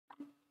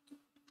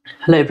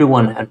Hello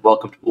everyone and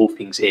welcome to All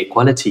Things Air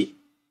Quality.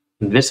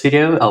 In this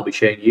video I'll be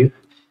showing you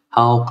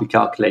how we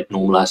calculate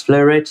normalized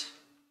flow rate.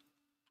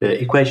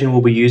 The equation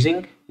we'll be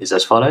using is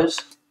as follows.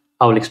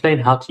 I will explain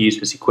how to use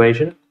this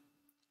equation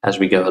as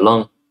we go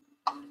along.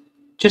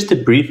 Just a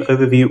brief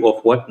overview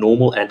of what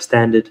normal and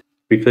standard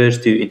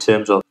refers to in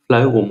terms of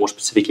flow, or more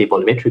specifically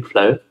volumetric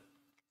flow.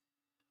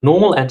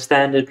 Normal and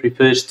standard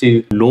refers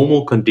to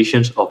normal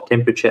conditions of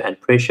temperature and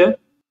pressure,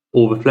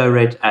 or the flow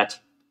rate at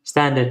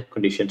standard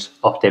conditions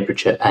of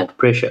temperature and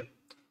pressure.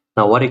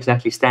 Now, what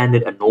exactly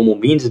standard and normal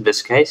means in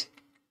this case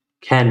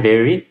can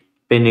vary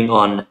depending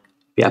on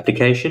the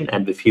application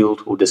and the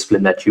field or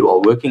discipline that you are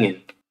working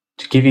in.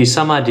 To give you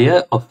some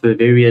idea of the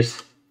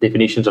various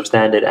definitions of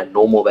standard and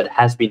normal that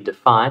has been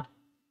defined,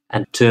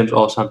 and terms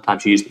are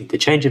sometimes used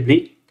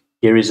interchangeably,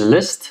 here is a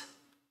list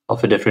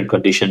of the different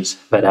conditions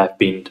that have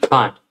been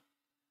defined.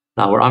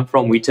 Now, where I'm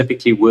from, we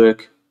typically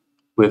work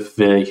with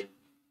the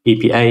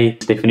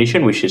EPA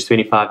definition, which is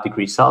 25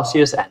 degrees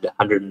Celsius and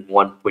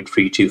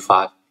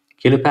 101.325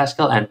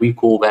 kilopascal, and we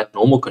call that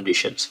normal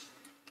conditions.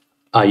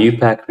 Our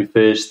UPAC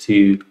refers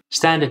to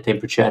standard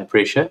temperature and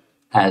pressure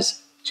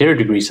as 0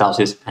 degrees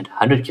Celsius and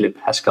 100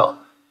 kilopascal.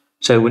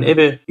 So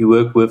whenever you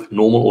work with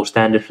normal or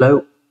standard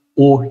flow,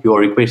 or you are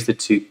requested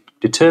to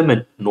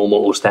determine normal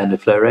or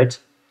standard flow rates,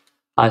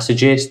 I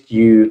suggest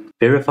you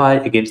verify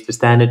against the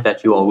standard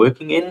that you are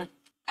working in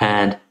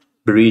and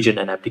the region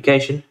and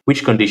application,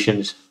 which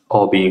conditions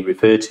are being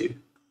referred to.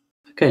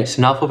 Okay,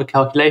 so now for the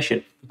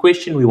calculation. The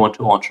question we want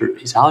to answer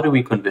is, how do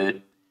we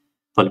convert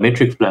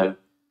volumetric flow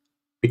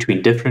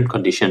between different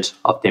conditions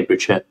of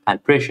temperature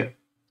and pressure?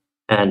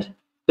 And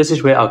this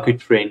is where our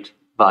good friend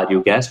the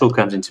ideal gas law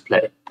comes into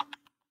play.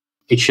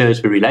 It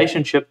shows the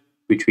relationship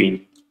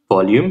between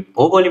volume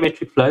or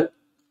volumetric flow,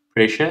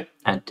 pressure,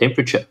 and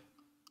temperature.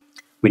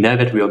 We know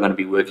that we are going to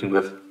be working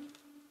with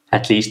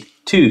at least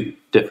two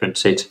different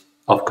sets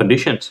of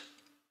conditions.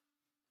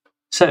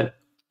 So,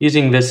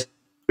 using this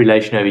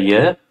relation over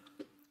here,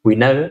 we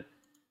know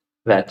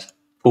that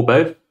for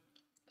both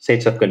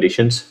sets of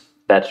conditions,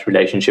 that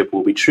relationship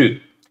will be true.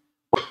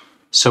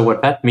 So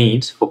what that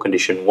means for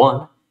condition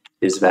 1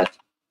 is that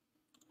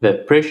the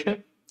pressure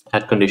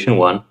at condition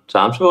 1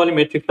 times the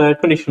volumetric flow at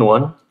condition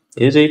 1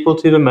 is equal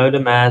to the molar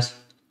mass,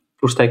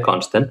 will stay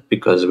constant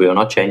because we are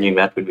not changing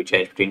that when we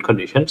change between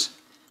conditions,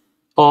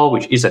 R,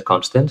 which is a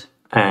constant,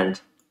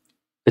 and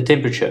the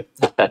temperature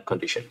at that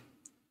condition.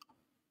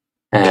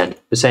 And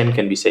the same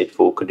can be said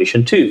for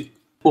condition 2.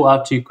 For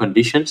our two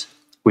conditions,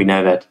 we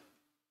know that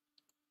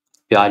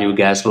the ideal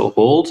gas law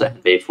holds,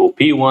 and therefore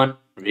P1,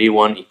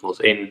 V1 equals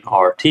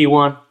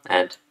nRT1,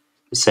 and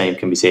the same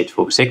can be said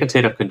for the second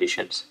set of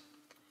conditions.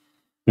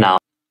 Now,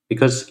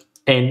 because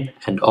N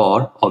and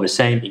R are the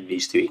same in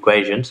these two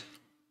equations,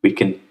 we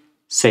can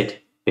set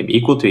them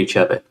equal to each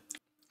other.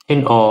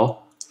 nR,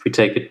 if we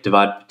take it,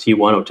 divide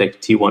T1 or take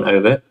the T1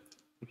 over,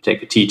 we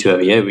take the T2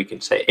 over here, we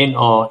can say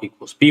nR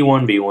equals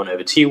B1, V1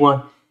 over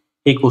T1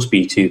 equals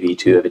B2,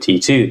 V2 over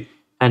T2.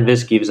 And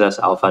this gives us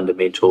our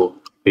fundamental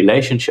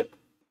relationship.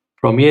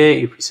 From here,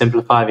 if we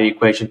simplify the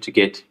equation to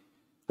get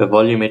the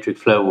volumetric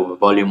flow or the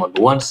volume on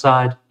the one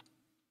side,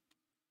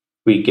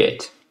 we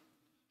get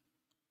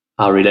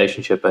our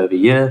relationship over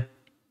here.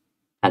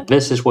 And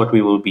this is what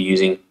we will be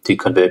using to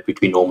convert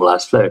between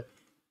normalized flow.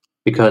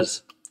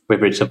 Because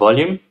whether it's a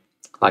volume,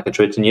 like it's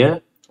written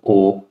here,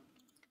 or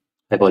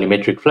a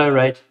volumetric flow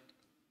rate,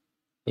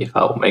 if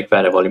I will make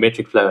that a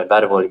volumetric flow and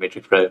that a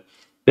volumetric flow,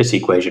 this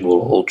equation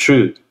will hold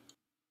true.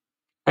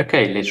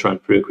 Okay, let's run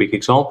through a quick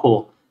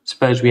example.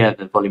 Suppose we have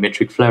a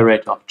volumetric flow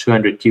rate of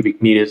 200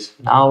 cubic meters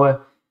an hour,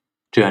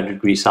 200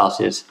 degrees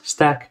Celsius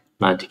stack,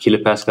 90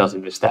 kilopascals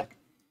in the stack.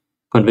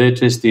 Convert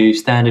this to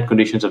standard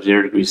conditions of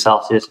 0 degrees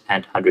Celsius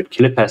and 100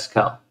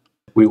 kilopascal.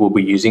 We will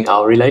be using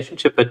our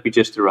relationship that we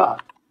just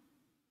derived.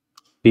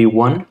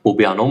 V1 will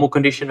be our normal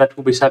condition that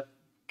we'll be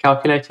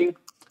calculating.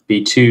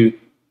 V2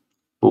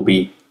 will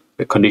be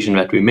the condition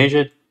that we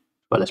measured, as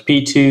well as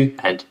P2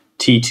 and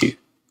T2.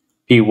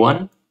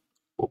 P1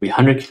 will be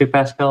 100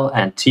 kilopascal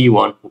and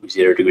T1 will be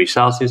 0 degrees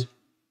Celsius,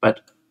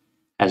 but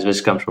as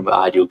this comes from the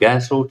ideal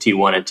gas law,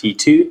 T1 and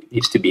T2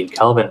 needs to be in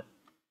Kelvin.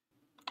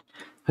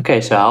 Okay,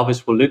 so how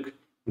this will look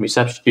when we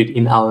substitute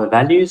in our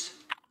values,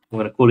 I'm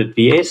going to call it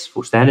Vs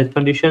for standard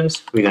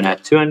conditions. We're going to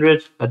have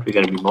 200, but we're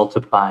going to be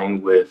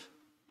multiplying with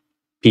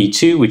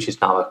P2, which is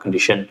now a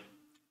condition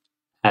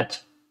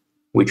at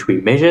which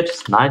we measured,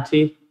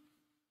 90.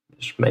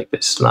 Just make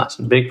this nice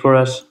and big for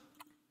us.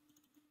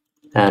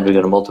 And we're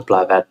going to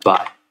multiply that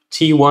by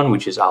T1,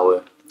 which is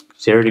our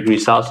 0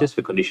 degrees Celsius,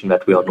 the condition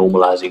that we are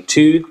normalizing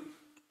to.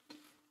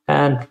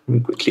 And we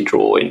quickly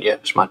draw in here,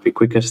 this might be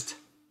quickest.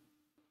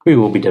 We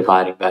will be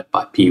dividing that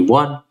by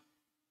P1,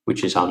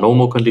 which is our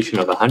normal condition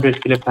of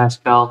 100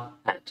 kilopascal,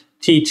 and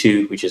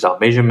T2, which is our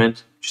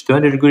measurement, which is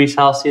 200 degrees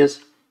Celsius,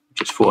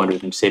 which is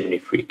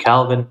 473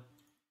 Kelvin.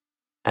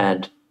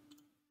 And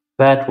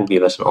that will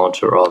give us an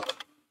answer of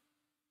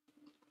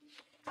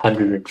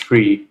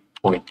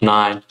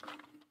 103.9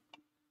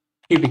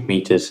 cubic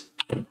meters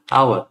an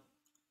hour.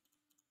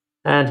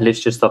 And let's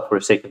just stop for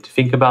a second to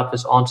think about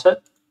this answer.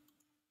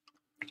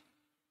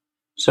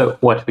 So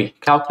what we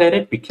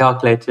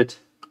calculated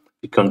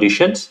the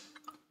conditions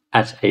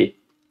at a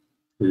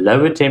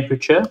lower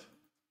temperature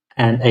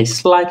and a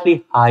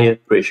slightly higher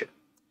pressure.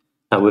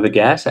 Now with a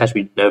gas, as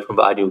we know from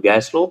the ideal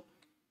gas law,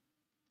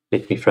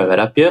 let me throw that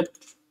up here.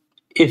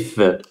 If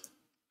the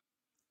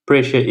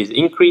pressure is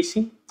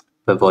increasing,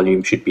 the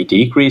volume should be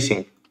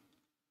decreasing.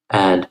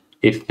 And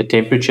if the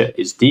temperature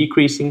is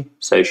decreasing,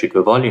 so should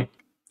the volume.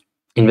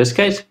 In this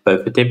case,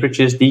 both the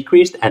temperature has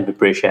decreased and the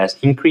pressure has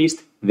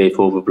increased,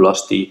 therefore the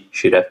velocity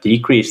should have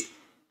decreased.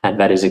 And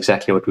that is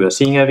exactly what we are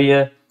seeing over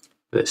here.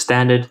 The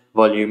standard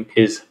volume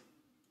is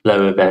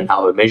lower than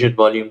our measured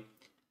volume.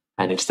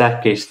 And in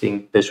stack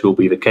testing, this will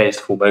be the case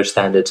for most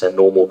standards and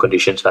normal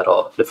conditions that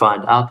are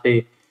defined out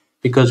there,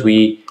 because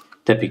we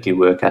typically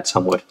work at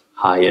somewhat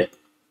higher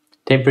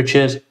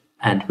temperatures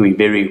and we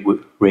very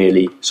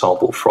rarely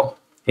sample from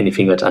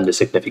anything that's under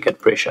significant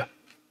pressure.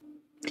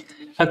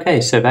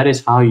 Okay, so that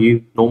is how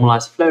you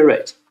normalize flow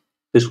rate.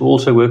 This will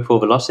also work for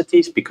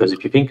velocities, because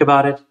if you think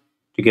about it,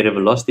 to get a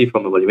velocity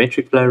from a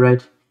volumetric flow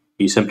rate,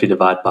 you simply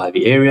divide by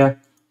the area,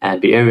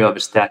 and the area of a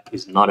stack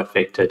is not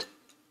affected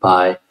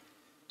by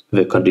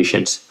the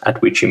conditions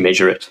at which you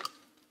measure it.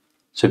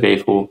 So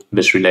therefore,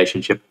 this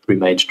relationship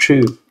remains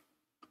true.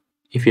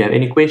 If you have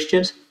any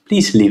questions,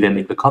 please leave them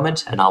in the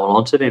comments and I will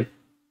answer them.